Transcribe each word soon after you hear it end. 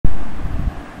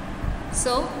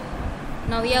So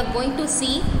now we are going to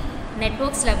see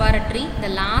Networks Laboratory, the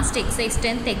last exercise,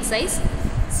 10th exercise,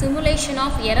 simulation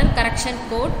of error correction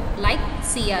code like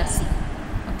CRC.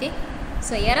 Okay,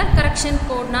 so error correction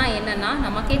code na enna na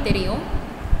namakke theriyum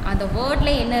அந்த வேர்ட்ல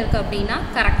என்ன இருக்கு அப்படினா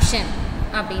correction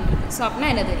அப்படின்றது. So அப்படின்னா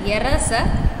என்னது, எரர்ஸை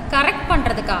correct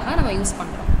பண்ணுறதுக்காக நம்ம use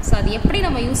பண்ணுறோம். ஸோ அது எப்படி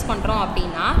நம்ம யூஸ் பண்ணுறோம்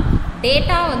அப்படின்னா,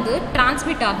 டேட்டா வந்து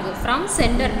டிரான்ஸ்மிட் ஆகுது from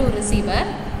centre to receiver.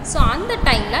 So அந்த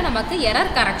டைமில் நமக்கு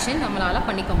எரர் கரெக்ஷன் நம்மளால்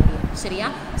பண்ணிக்க முடியும். சரியா?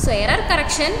 ஸோ எரர்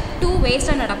கரெக்ஷன் 2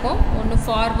 வேஸில் நடக்கும். ஒன்று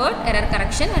forward error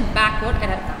correction and backward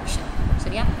error correction.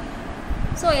 சரியா?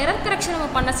 ஸோ எரர் கரெக்ஷன் நம்ம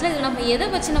பண்ணச்சில் இதில் நம்ம எதை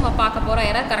வச்சு நம்ம பார்க்க போகிறோம்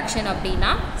எரர் கரெக்ஷன்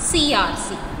அப்படின்னா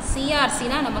சிஆர்சி.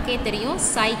 சிஆர்சினா நமக்கே தெரியும்,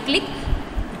 cyclic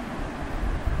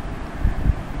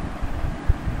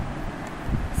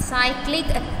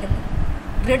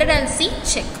redundancy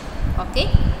check. Okay,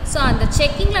 so அந்த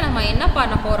செக்கிங்கில் நம்ம என்ன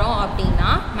பண்ண போகிறோம் அப்படின்னா,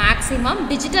 மேக்ஸிமம்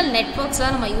டிஜிட்டல் நெட்வொர்க்ஸ்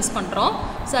தான் நம்ம யூஸ் பண்ணுறோம்.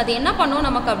 ஸோ அது என்ன பண்ணும்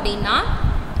நமக்கு அப்படின்னா,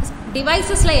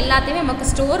 டிவைசஸில் எல்லாத்தையுமே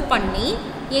நமக்கு ஸ்டோர் பண்ணி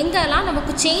எங்கெல்லாம்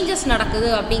நமக்கு சேஞ்சஸ் நடக்குது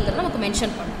அப்படிங்கிறத நமக்கு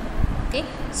மென்ஷன் பண்ணும். ஓகே,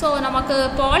 ஸோ நமக்கு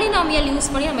பாலினாமியல்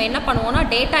யூஸ் பண்ணி நம்ம என்ன பண்ணுவோம்னா,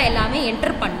 டேட்டா எல்லாமே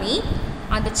என்டர் பண்ணி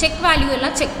அந்த செக் வேல்யூ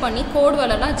எல்லாம் செக் பண்ணி கோட்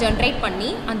வேலெல்லாம் ஜென்ரேட் பண்ணி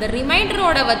அந்த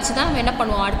ரிமைண்டரோட வச்சு தான் நம்ம என்ன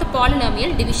பண்ணுவோம், அடுத்து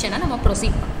பாலினாமியல் டிவிஷனை நம்ம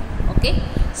ப்ரொசீட் பண்ணுவோம். ஓகே,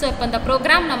 ஸோ இப்போ இந்த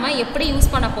ப்ரோக்ராம் நம்ம எப்படி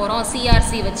யூஸ் பண்ண போகிறோம்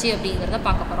சிஆர்சி வச்சு அப்படிங்கிறத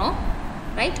பார்க்க போகிறோம்.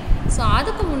 ரைட்? ஸோ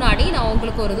அதுக்கு முன்னாடி நான்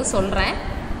உங்களுக்கு ஒரு இது சொல்கிறேன்.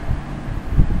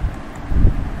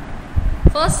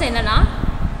 ஃபர்ஸ்ட் என்னென்னா,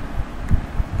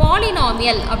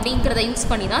 பாலினாமியல் அப்படிங்கிறத யூஸ்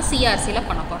பண்ணி தான் சிஆர்சியில்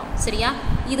பண்ண போகிறோம். சரியா?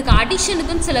 இதுக்கு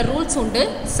அடிஷனுக்குன்னு சில ரூல்ஸ் உண்டு,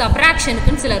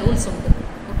 சப்ராக்ஷனுக்குன்னு சில ரூல்ஸ் உண்டு.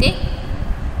 Okay,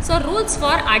 so rules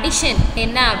for addition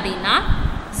என்ன அப்படின்னா,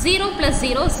 0 +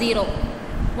 0 0,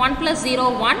 1 + 0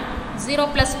 1, 0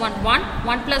 + 1 1,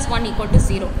 1 + 1 =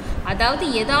 0. அதாவது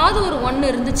ஏதாவது ஒரு 1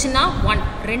 இருந்துச்சுன்னா 1,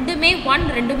 ரெண்டுமே 1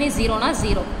 ரெண்டுமே 0னா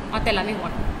 0, மற்ற எல்லாமே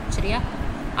 1. சரியா?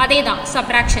 அதே தான்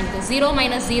சப்ராக்ஷனுக்கு 0 - 0,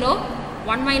 1 - 0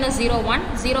 1, 0 - 1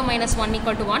 =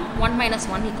 1, 1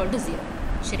 - 1 = 0.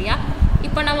 சரியா?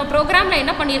 இப்போ நம்ம ப்ரோக்ராமில்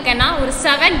என்ன பண்ணியிருக்கேன்னா, ஒரு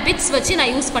 7 பிட்ஸ் வச்சு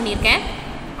நான் யூஸ் பண்ணியிருக்கேன்.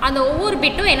 அந்த ஒவ்வொரு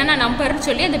பிட்டும் என்னென்ன நம்பர்னு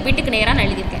சொல்லி அந்த பிட்டுக்கு நேராக நான்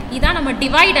எழுதியிருக்கேன். இதான் நம்ம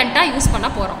டிவைடண்ட்டாக யூஸ் பண்ண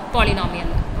போகிறோம்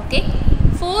பாலினாமியலில். ஓகே,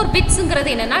 4 பிட்ஸுங்கிறது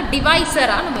என்னென்னா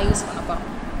டிவைசராக நம்ம யூஸ் பண்ண போகிறோம்.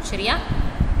 சரியா?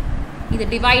 இது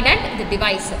டிவைடண்ட், இது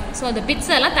டிவைசர். ஸோ அந்த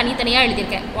பிட்ஸ் எல்லாம் தனித்தனியாக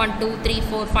எழுதியிருக்கேன். 1 2 3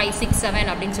 4 5 6 7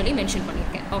 அப்படின்னு சொல்லி மென்ஷன்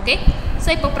பண்ணியிருக்கேன். ஓகே, ஸோ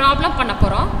இப்போ ப்ராப்ளம் பண்ண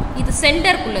போகிறோம். இது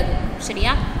சென்டருக்குள்ளது.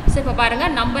 சரியா? ஸோ இப்போ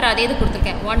பாருங்கள், நம்பர் அதே இது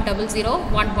கொடுத்துருக்கேன், 1 0 0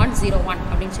 1 1 0 1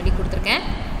 அப்படின்னு சொல்லி கொடுத்துருக்கேன்.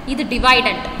 இது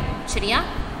டிவைடண்ட். சரியா?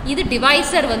 இது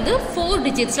டிவைசர் வந்து 4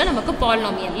 டிஜிட்ஸில் நமக்கு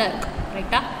பாலினாமியலில் இருக்குது.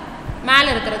 ரைட்டா? மேலே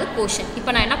இருக்கிறது கோஷன். இப்போ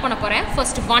நான் என்ன பண்ண போகிறேன்,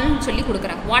 ஃபர்ஸ்ட் 1 சொல்லி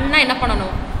கொடுக்குறேன். 1னா என்ன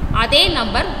பண்ணணும், அதே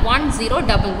நம்பர் 1 0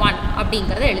 1 1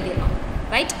 அப்படிங்கிறத எழுதிடலாம்.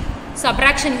 ரைட்?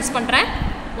 சப்ராக்ஷன் யூஸ் பண்ணுறேன்.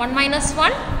 1 -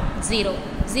 1 0,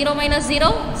 0 - 0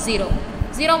 0,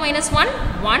 0 - 1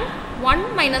 1, 1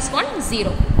 - 1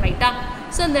 0. ரைட்டா?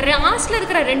 ஸோ இந்த லாஸ்ட்டில்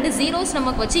இருக்கிற 2 ஜீரோஸ்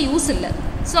நமக்கு வச்சு யூஸ் இல்லை.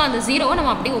 ஸோ அந்த ஜீரோவை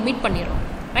நம்ம அப்படியே ஒமிட் பண்ணிடுறோம்.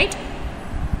 ரைட்?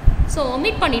 ஸோ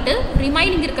ஒமிட் பண்ணிவிட்டு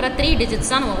ரிமைனிங் இருக்கிற 3 டிஜிட்ஸ்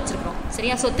தான் நம்ம வச்சுருக்கிறோம்.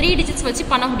 சரியா? ஸோ 3 டிஜிட்ஸ் வச்சு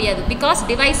பண்ண முடியாது, பிகாஸ்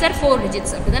டிவைசர் 4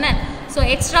 டிஜிட்ஸ். அப்படி தானே? ஸோ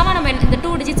எக்ஸ்ட்ராவாக நம்ம இந்த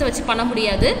 2 டிஜிட்ஸை வச்சு பண்ண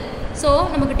முடியாது. ஸோ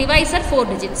நமக்கு டிவைசர் 4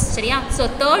 டிஜிட்ஸ். சரியா? ஸோ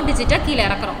 3rd டிஜிட்டை கீழே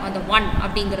இறக்குறோம், அந்த 1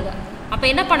 அப்படிங்கிறத. அப்போ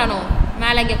என்ன பண்ணணும்,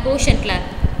 மேலே இங்கே கோஷன்ட்டில்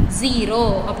 0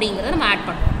 அப்படிங்கிறத நம்ம ஆட்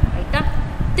பண்ணுறோம். ரைட்டா?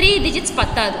 3 டிஜிட்ஸ்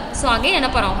பத்தாது. ஸோ அகைன்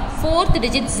என்ன பண்ணுறோம், 4th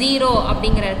டிஜிட் 0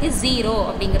 அப்படிங்கிறதுக்கு 0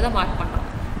 அப்படிங்கிறத மார்க் பண்ணுறோம்.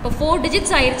 இப்போ 4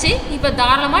 டிஜிட்ஸ் ஆயிடுச்சு. இப்போ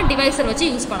தாராளமாக டிவைசர் வச்சு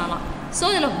யூஸ் பண்ணலாம். ஸோ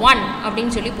இதில் 1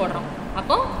 அப்படின்னு சொல்லி போடுறோம்.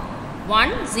 அப்போ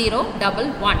 1 0 1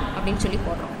 1 அப்படின்னு சொல்லி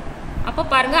போடுறோம். அப்போ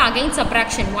பாருங்கள், அகைன்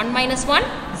சப்ராக்ஷன் 1 - 1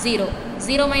 0,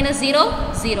 0 - 0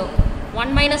 0,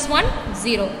 1 - 1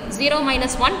 0, 0 -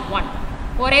 1 1.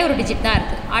 ஒரே ஒரு டிஜிட் தான்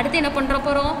இருக்குது. அடுத்து என்ன பண்ணுற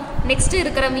போகிறோம், நெக்ஸ்ட்டு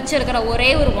இருக்கிற மிச்சம் இருக்கிற ஒரே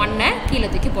ஒரு 1ஐ கீழே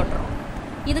தூக்கி போட்டுறோம்.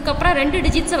 இதுக்கப்புறம் 2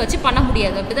 டிஜிட்ஸை வச்சு பண்ண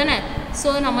முடியாது. அப்படி தானே? ஸோ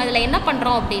நம்ம இதில் என்ன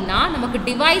பண்ணுறோம் அப்படின்னா, நமக்கு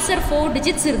டிவைசர் 4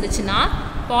 டிஜிட்ஸ் இருந்துச்சுன்னா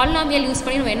பாலினாமியல் யூஸ்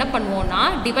பண்ணி நம்ம என்ன பண்ணுவோம்னா,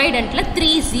 டிவைடண்ட்டில்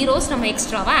 3 ஜீரோஸ் நம்ம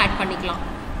எக்ஸ்ட்ராவாக ஆட் பண்ணிக்கலாம்.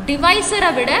 டிவைசரை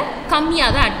விட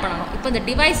கம்மியாக தான் ஆட் பண்ணணும். இப்போ இந்த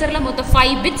டிவைசரில் மொத்தம்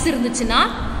 5 பிட்ஸ் இருந்துச்சுன்னா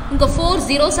இங்கே 4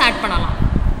 ஜீரோஸ் ஆட் பண்ணலாம்.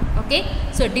 ஓகே,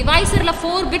 ஸோ டிவைசரில்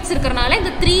 4 பிட்ஸ் இருக்கிறனால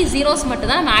இந்த 3 ஜீரோஸ்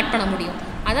மட்டும் தான் நம்ம ஆட் பண்ண முடியும்.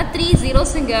 அதான் 3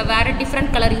 ஜீரோஸ் இங்கே வேறு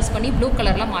டிஃப்ரெண்ட் கலர் யூஸ் பண்ணி ப்ளூ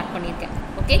கலரில் மார்க் பண்ணியிருக்கேன்.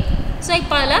 ஓகே, ஸோ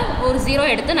இப்போ அதில் ஒரு 0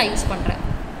 எடுத்து நான் யூஸ் பண்ணுறேன்.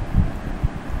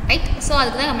 ரைட்? ஸோ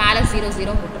அதுக்கு தான் மேலே 0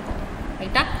 0 போட்டிருக்கோம்.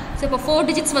 ரைட்டா? ஸோ இப்போ 4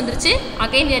 டிஜிட்ஸ் வந்துருச்சு.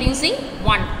 Again we are using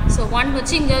 1. So 1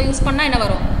 வச்சு இங்கே யூஸ் பண்ணால் என்ன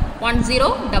வரும், 1 0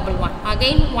 1 1.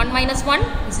 Again 1 - 1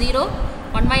 0,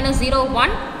 1 - 0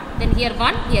 1, then here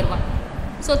 1 here 1.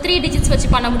 So 3 digits வச்சு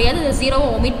பண்ண முடியாது. இந்த 0வை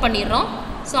ஒமிட் பண்ணிடுறோம்.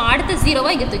 ஸோ அடுத்த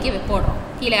 0வை இங்கே தூக்கி போடுறோம்,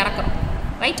 கீழே இறக்குறோம்.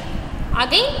 ரைட்?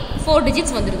 அகைன் 4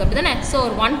 டிஜிட்ஸ் வந்துருக்கு அப்படி தானே. ஸோ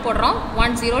ஒரு 1 போடுறோம்,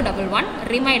 1011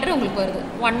 ரிமைண்டர் உங்களுக்கு வருது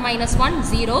 1 - 1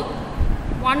 0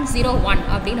 101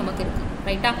 அப்படின்னு நமக்கு இருக்குது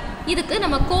ரைட்டா. இதுக்கு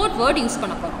நம்ம கோட் வேர்டு யூஸ்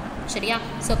பண்ண போகிறோம் சரியா.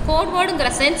 ஸோ கோட் வேர்டுங்கிற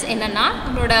சென்ஸ் என்னென்னா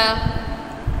நம்மளோட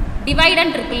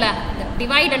டிவைடண்ட் இருக்குல்ல, இந்த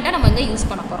டிவைடண்ட்டை நம்ம இங்கே யூஸ்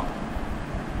பண்ண போகிறோம்.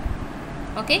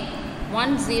 ஓகே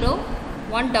 10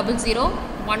 100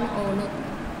 1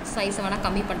 சைஸை வேணால்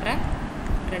கம்மி பண்ணுறேன்,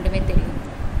 ரெண்டுமே தெரியும்.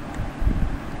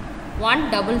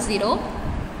 100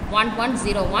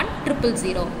 1101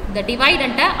 000 இந்த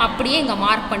டிவைடண்ட்டை அப்படியே இங்கே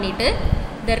மார்க் பண்ணிவிட்டு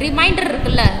இந்த ரிமைண்டர்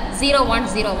இருக்குல்ல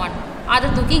 0101 அதை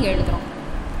தூக்கி இங்கே எழுதுகிறோம்.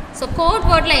 ஸோ கோட்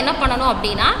வேர்டில் என்ன பண்ணணும்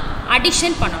அப்படின்னா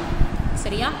அடிஷன் பண்ணணும்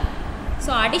சரியா.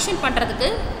 ஸோ அடிஷன் பண்ணுறதுக்கு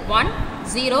 1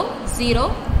 0 0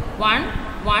 1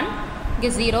 1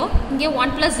 இங்கே 0, இங்கே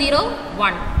 1 + 0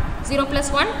 1 0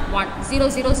 + 1 1 0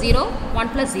 0 0 1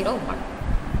 + 0 1.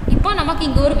 இப்போ நமக்கு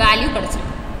இங்கே ஒரு வேல்யூ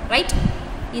கிடச்சிருக்கு ரைட்.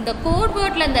 இந்த கோட்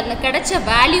வேர்டில் இந்த கிடைச்ச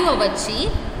வேல்யூவை வச்சு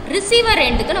ரிசீவர்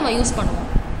எண்டுக்கு நம்ம யூஸ் பண்ணுவோம்.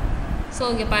 ஸோ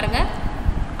இங்கே பாருங்கள்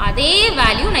அதே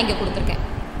வேல்யூ நான் இங்கே கொடுத்துருக்கேன்,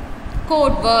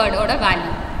 code வேர்டோட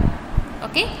value.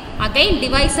 Okay again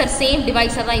divisor same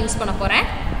divisor தான் யூஸ் பண்ண போகிறேன்.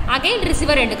 அகைன்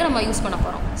ரிசீவர் எண்டுக்கு நம்ம யூஸ் பண்ண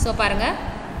போகிறோம். ஸோ பாருங்கள்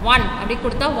 1 அப்படி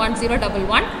கொடுத்தா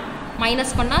 1011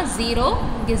 மைனஸ் பண்ணால் 0,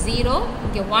 இங்கே 0,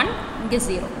 இங்கே 1, இங்கே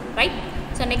 0 ரைட்.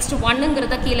 ஸோ நெக்ஸ்ட்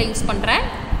 1ங்கிறத கீழே யூஸ் பண்ணுறேன்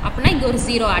அப்படின்னா இங்கே ஒரு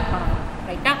 0 ஆட் பண்ணணும்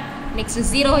ரைட்டா. நெக்ஸ்ட்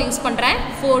 0 யூஸ் பண்ணுறேன்,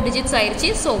 4 டிஜிட்ஸ் ஆயிடுச்சு.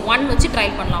 ஸோ 1 வச்சு ட்ரை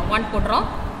பண்ணலாம். 1 போடுறோம்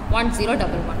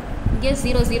 1011 இங்கே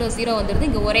 0 0 0 வந்துடுது,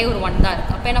 இங்கே ஒரே ஒரு 1 தான்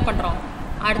இருக்குது. அப்போ என்ன பண்ணுறோம்,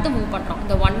 அடுத்து மூவ் பண்ணுறோம்,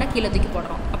 இந்த 1 கீழே தூக்கி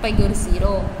போடுறோம், அப்போ இங்கே ஒரு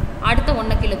 0, அடுத்த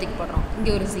 1 கீழே தூக்கி போடுறோம்,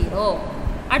 இங்கே ஒரு 0,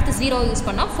 அடுத்து 0 யூஸ்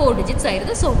பண்ணால் 4 டிஜிட்ஸ்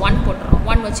ஆயிடுது. ஸோ 1 போட்டுறோம்,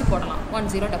 1 வச்சு போடலாம்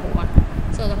 1011.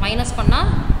 ஸோ அதை மைனஸ் பண்ணால்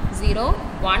 0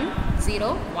 1 0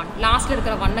 1 லாஸ்ட்டில்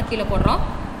இருக்கிற 1 கீழே போடுறோம்,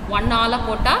 1 ஆல்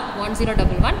போட்டால்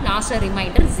 1011 லாஸ்ட்டில்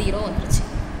ரிமைண்டர் 0 வந்துருச்சு.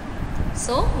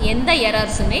 ஸோ எந்த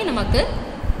எரர்ஸுமே நமக்கு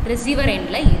ரிசீவர்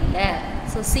எண்டில் இல்லை.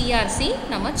 ஸோ சிஆர்சி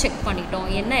நம்ம செக் பண்ணிட்டோம்,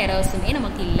 என்ன எரர்ஸுமே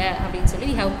நமக்கு இல்லை அப்படின்னு சொல்லி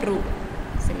we have proved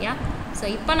சரியா. ஸோ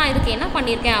இப்போ நான் இதுக்கு என்ன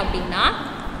பண்ணியிருக்கேன் அப்படின்னா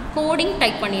கோடிங்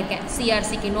டைப் பண்ணியிருக்கேன்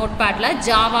சிஆர்சிக்கு. நோட் பேடில்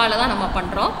ஜாவாவில் தான் நம்ம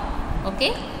பண்ணுறோம். Okay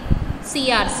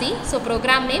CRC, so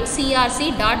program name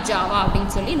crc.java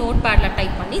அப்படின்னு சொல்லி நோட் பேடில்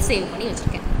டைப் பண்ணி சேவ் பண்ணி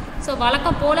வச்சுருக்கேன். ஸோ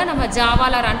வழக்கம் போல் நம்ம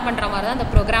ஜாவாவில் ரன் பண்ணுற மாதிரி தான் அந்த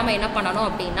ப்ரோக்ராமை என்ன பண்ணணும்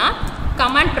அப்படின்னா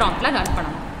கமாண்ட் ப்ராம்ப்டில் ரன்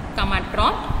பண்ணணும். கமாண்ட்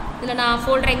ப்ராம்ப்ட் இதில் நான்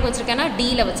ஃபோல்டர் எங்கே வச்சுருக்கேன்னா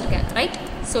டியில் வச்சுருக்கேன் ரைட்.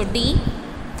 ஸோ டி,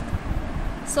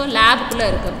 ஸோ லேபுக்குள்ளே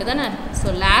இருக்குது அப்படி தானே. So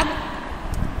lab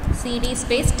cd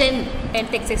space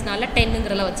 10th எக்ஸசைஸ்னால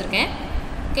 10ங்கிறத வச்சுருக்கேன்.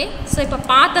 ஓகே ஸோ இப்போ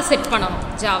பாத்தை செட் பண்ணணும்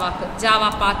ஜாவாக்கு. ஜாவா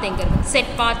பாத் எங்கே இருக்குது,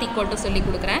 செட் பாத் ஈக்குவல் டு சொல்லி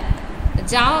கொடுக்குறேன்.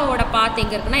 ஜாவாவோட பாத்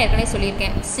எங்கே இருக்குன்னா ஏற்கனவே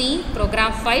சொல்லியிருக்கேன், C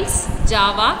program files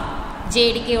Java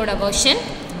ஜேடிகேயோட version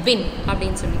win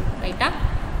அப்படின்னு சொல்லி ரைட்டா.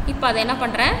 இப்போ அதை என்ன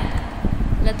பண்ணுறேன்,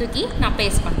 இதில் தூக்கி நான்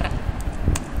பேஸ்ட் பண்ணுறேன்.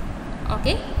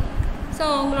 ஓகே ஸோ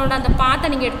உங்களோட அந்த பாத்தை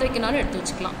நீங்கள் எடுத்து வைக்கனாலும் எடுத்து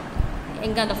வச்சுக்கலாம்,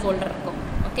 எங்கே அந்த ஃபோல்டர் இருக்கும்.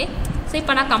 ஓகே ஸோ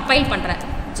இப்போ நான் கம்பைல் பண்ணுறேன்,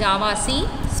 Java C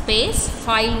space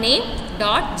file name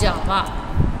dot Java,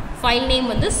 file name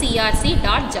வந்து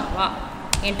crc.java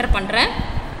என்டர் பண்ணுறேன்.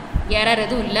 எரர்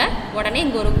எதுவும் இல்லை, உடனே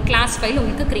இங்கே ஒரு கிளாஸ் ஃபைல்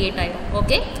உங்களுக்கு க்ரியேட் ஆகிடும்.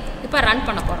 ஓகே இப்போ ரன்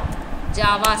பண்ண போகிறோம்,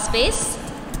 Java space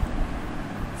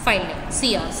file name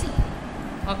crc.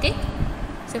 Okay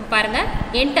so இப்போ பாருங்கள்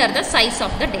enter the size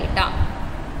of the data.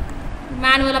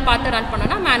 மேனுவலை பார்த்து ரன்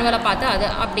பண்ணோன்னா மேனுவலை பார்த்து அது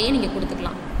அப்படியே நீங்கள்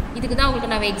கொடுத்துக்கலாம். இதுக்கு தான்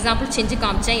உங்களுக்கு நான் எக்ஸாம்பிள் செஞ்சு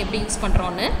காமிச்சேன் எப்படி யூஸ்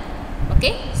பண்ணுறோன்னு. ஓகே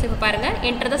ஸோ இப்போ பாருங்கள்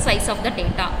enter the size of the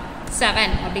data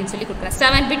 7 அப்படின்னு சொல்லி கொடுக்குறேன்.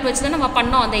 7 பிட் வச்சு தான் நம்ம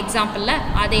பண்ணோம் அந்த எக்ஸாம்பிளில்,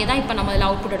 அதே தான் இப்போ நம்ம அதில்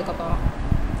அவுட்புட் எடுக்க போகிறோம்.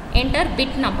 Enter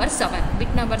bit number 7,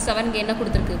 bit number 7 இங்கே என்ன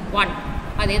கொடுத்துருக்கு 1,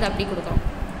 அதே தான் அப்படி கொடுக்குறோம்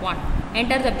 1.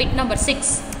 என்டர் த bit number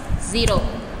 6 0,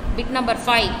 bit number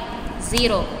 5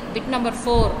 0, bit number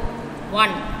 4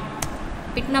 1,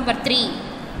 bit number 3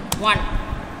 1.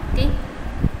 Okay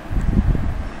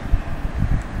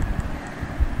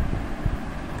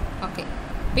okay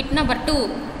bit number 2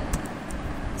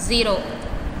 0,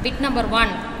 bit number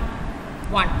 1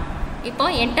 1. இப்போ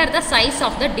enter the size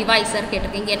of the divisor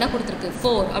கேட்டிருக்கு, இங்கே என்ன கொடுத்துருக்கு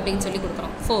 4 அப்படின்னு சொல்லி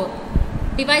கொடுக்குறோம். 4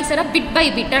 டிவைசரை பிட் பை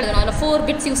பிட் எழுதணும், அதில் 4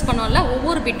 பிட்ஸ் யூஸ் பண்ணோம்ல,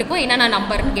 ஒவ்வொரு பிட்டுக்கும் என்னென்ன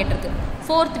நம்பர்னு கேட்டிருக்கு.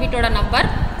 4th பிட்டோட நம்பர்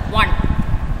 1,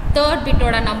 3rd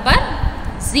பிட்டோட நம்பர்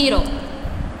 0,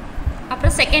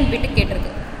 அப்புறம் 2nd பிட்டு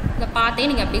கேட்டிருக்கு. இந்த பார்த்தே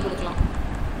நீங்கள் அப்படி கொடுக்கலாம்.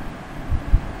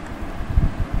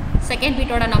 2nd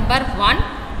பிட்டோட நம்பர் 1,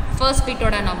 1st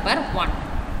பிட்டோட நம்பர் 1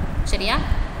 சரியா.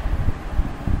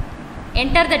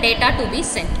 Enter the data to be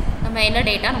sent, நம்ம என்ன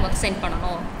டேட்டா நமக்கு சென்ட்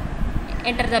பண்ணணும்.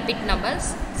 என்டர் த பிட் நம்பர்ஸ்.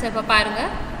 ஸோ இப்போ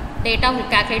பாருங்கள் டேட்டா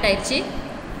உங்களுக்கு கேல்குலேட் ஆயிடுச்சு,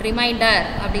 ரிமைண்டர்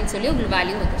அப்படின்னு சொல்லி உங்களுக்கு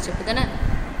வேல்யூ வந்துருச்சு அப்படி தானே.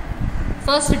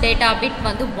 ஃபர்ஸ்ட் டேட்டா பிட்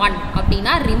வந்து 1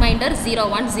 அப்படின்னா ரிமைண்டர்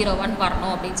 0101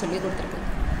 வரணும் அப்படின்னு சொல்லி கொடுத்துருக்கு.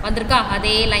 வந்திருக்கா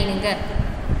அதே லைன் இங்கே.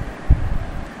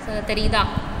 ஸோ தெரியுதா?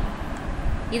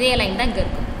 இதே லைன் தான் இங்கே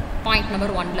இருக்குது, பாயிண்ட்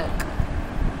நம்பர் 1ல் இருக்குது.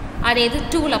 அதே இது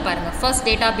 2ல் பாருங்கள், first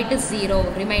data bit is 0,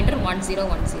 reminder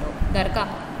 1010. இதாக இருக்கா?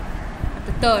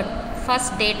 அடுத்து third,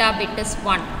 first data bit is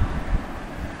 1,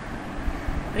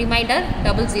 reminder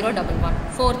 0011.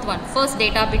 Fourth one, first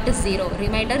data bit is 0,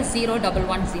 reminder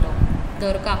 0110. இது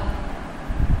இருக்கா?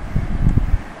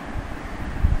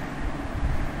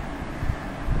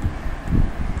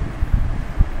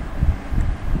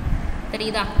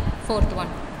 தெரியுதா? fourth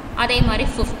one. அதே மாதிரி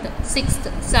 5th, 6th,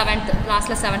 7th,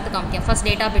 லாஸ்ட்ல 7th காமிக்கேன். first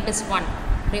data bit is 1,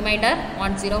 reminder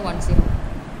 1010.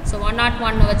 So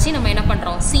 101 வச்சு நம்ம என்ன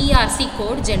பண்ணுறோம்? CRC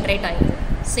கோட் ஜென்ரேட் ஆகிடுது,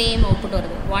 சேம் அவுட்புட்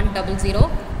வருது, 100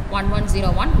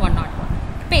 1101 101.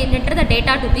 இப்போ enter the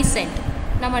data to be sent.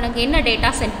 நம்ம எனக்கு என்ன டேட்டா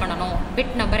சென்ட் பண்ணணும்?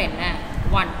 பிட் நம்பர் என்ன?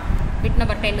 1. Bit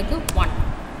number 10க்கு 1.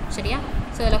 சரியா?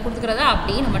 ஸோ இதில் கொடுத்துக்கிறத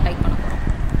அப்படியே நம்ம டைப் பண்ண போகிறோம்.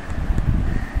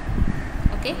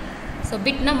 Okay, so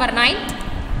bit number 9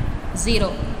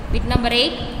 0, bit number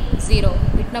 8 0,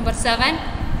 bit number 7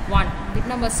 1, bit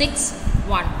number 6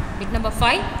 1, bit number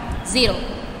 5 0.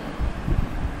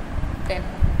 Then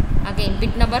again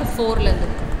bit number 4ல இருந்து.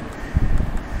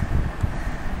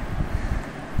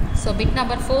 So bit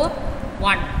number 4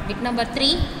 1, bit number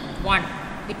 3 1,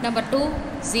 bit number 2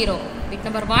 0, bit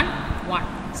number 1 1.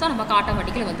 So நமக்கு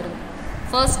automatically வந்துருது.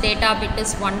 First data bit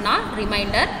is 1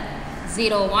 reminder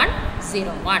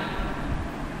 0101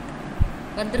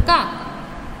 வந்திருக்கா?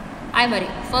 அதே மாதிரி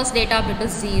first data bit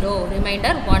is 0,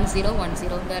 reminder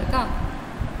 1010. இங்கே இருக்கா?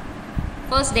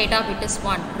 first data bit is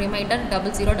 1, reminder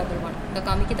 0011. இந்த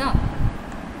காமிக்குதா?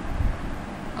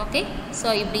 Okay, so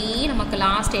இப்படி நமக்கு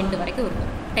லாஸ்ட் எண்டு வரைக்கும்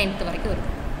இருக்கும், 10th வரைக்கும்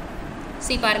இருக்கும்.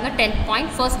 சி பாருங்கள், 10th point,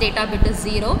 first data bit is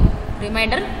 0,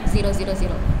 reminder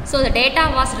 000. So the data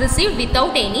was received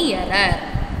without any error.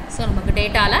 So நமக்கு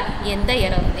டேட்டாவில் எந்த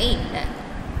எரருமே இல்லை.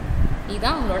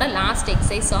 இதுதான் உங்களோட last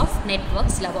exercise of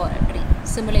networks laboratory,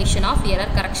 simulation of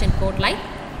error correction code like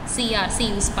CRC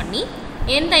use பண்ணி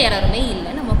எந்த எரருமே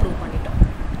இல்லை நம்ம ப்ரூவ் பண்ணிட்டோம்.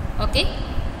 Okay,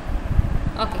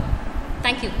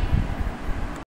 thank you.